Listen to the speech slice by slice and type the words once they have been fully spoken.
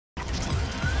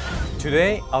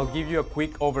Today, I'll give you a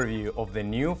quick overview of the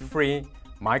new free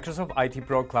Microsoft IT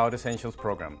Pro Cloud Essentials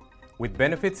program, with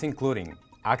benefits including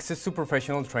access to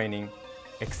professional training,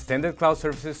 extended cloud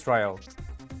services trial,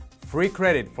 free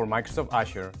credit for Microsoft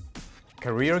Azure,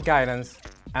 career guidance,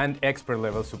 and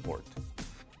expert-level support.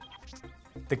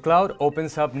 The cloud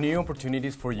opens up new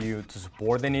opportunities for you to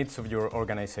support the needs of your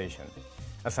organization.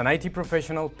 As an IT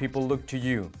professional, people look to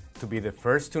you to be the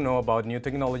first to know about new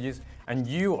technologies, and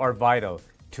you are vital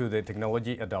to the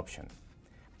technology adoption.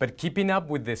 But keeping up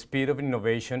with the speed of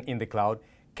innovation in the cloud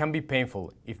can be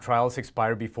painful if trials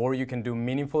expire before you can do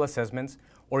meaningful assessments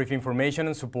or if information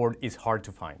and support is hard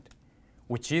to find.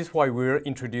 Which is why we're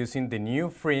introducing the new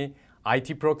free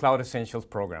IT Pro Cloud Essentials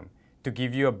program to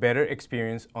give you a better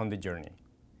experience on the journey.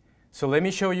 So let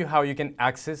me show you how you can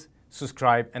access,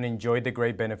 subscribe, and enjoy the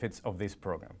great benefits of this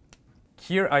program.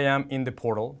 Here I am in the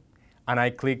portal, and I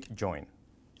click Join.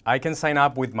 I can sign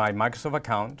up with my Microsoft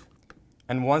account,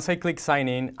 and once I click Sign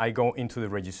In, I go into the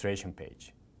registration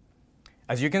page.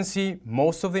 As you can see,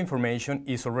 most of the information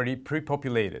is already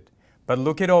pre-populated, but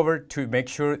look it over to make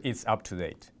sure it's up to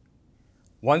date.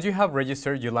 Once you have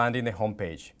registered, you land in the home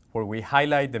page, where we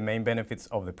highlight the main benefits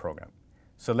of the program.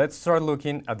 So let's start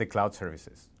looking at the cloud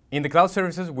services. In the cloud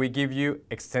services, we give you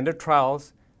extended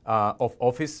trials of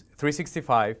Office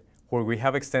 365, where we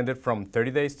have extended from 30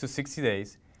 days to 60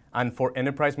 days, and for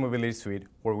Enterprise Mobility Suite,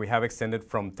 where we have extended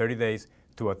from 30 days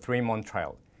to a 3-month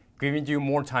trial, giving you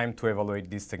more time to evaluate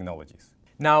these technologies.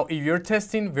 Now, if you're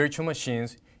testing virtual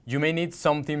machines, you may need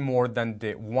something more than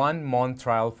the 1-month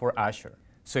trial for Azure.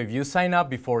 So if you sign up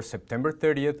before September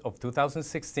 30th of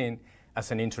 2016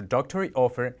 as an introductory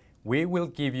offer, we will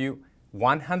give you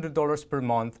 $100 per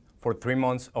month for 3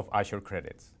 months of Azure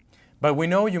credits. But we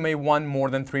know you may want more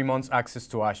than 3 months access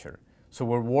to Azure, so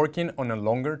we're working on a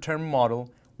longer-term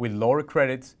model with lower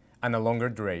credits and a longer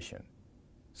duration.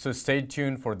 So stay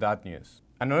tuned for that news.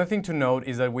 Another thing to note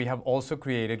is that we have also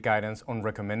created guidance on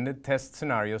recommended test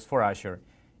scenarios for Azure,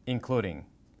 including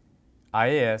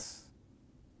IaaS,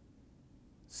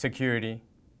 security,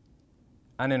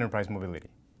 and enterprise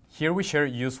mobility. Here we share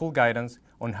useful guidance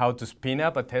on how to spin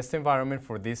up a test environment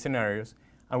for these scenarios,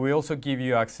 and we also give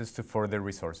you access to further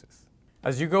resources.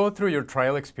 As you go through your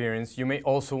trial experience, you may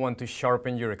also want to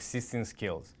sharpen your existing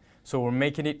skills, so we're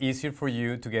making it easier for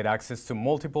you to get access to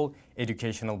multiple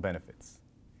educational benefits.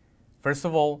 First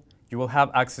of all, you will have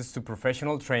access to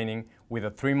professional training with a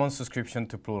 3-month subscription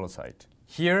to Pluralsight.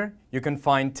 Here, you can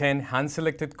find 10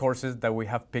 hand-selected courses that we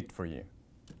have picked for you.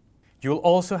 You'll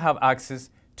also have access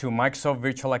to Microsoft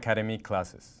Virtual Academy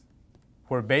classes,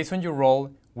 where based on your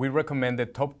role, we recommend the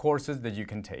top courses that you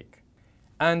can take.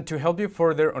 And to help you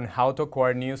further on how to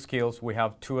acquire new skills, we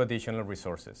have 2 additional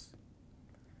resources.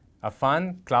 A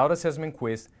fun cloud assessment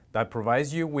quiz that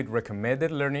provides you with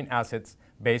recommended learning assets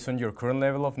based on your current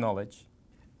level of knowledge,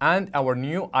 and our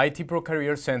new IT Pro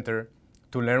Career Center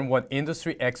to learn what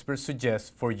industry experts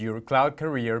suggest for your cloud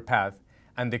career path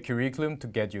and the curriculum to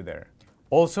get you there.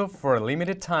 Also, for a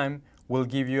limited time, we'll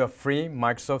give you a free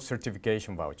Microsoft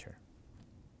certification voucher.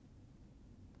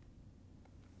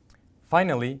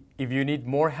 Finally, if you need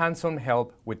more hands-on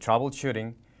help with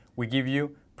troubleshooting, we give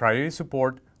you priority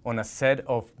support on a set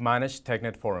of managed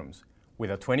TechNet forums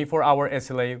with a 24-hour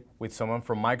SLA with someone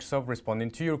from Microsoft responding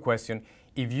to your question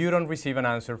if you don't receive an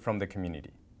answer from the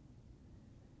community.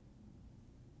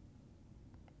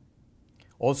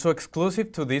 Also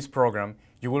exclusive to this program,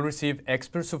 you will receive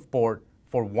expert support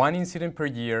for 1 incident per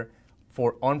year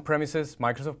for on-premises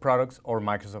Microsoft products or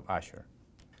Microsoft Azure.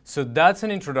 So that's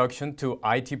an introduction to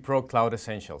IT Pro Cloud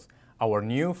Essentials, our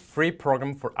new free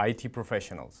program for IT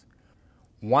professionals.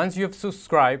 Once you have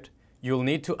subscribed, you'll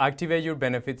need to activate your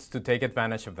benefits to take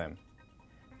advantage of them.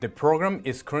 The program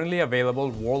is currently available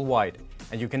worldwide,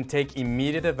 and you can take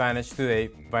immediate advantage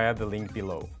today via the link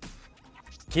below.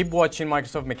 Keep watching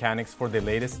Microsoft Mechanics for the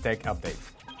latest tech updates.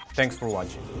 Thanks for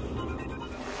watching.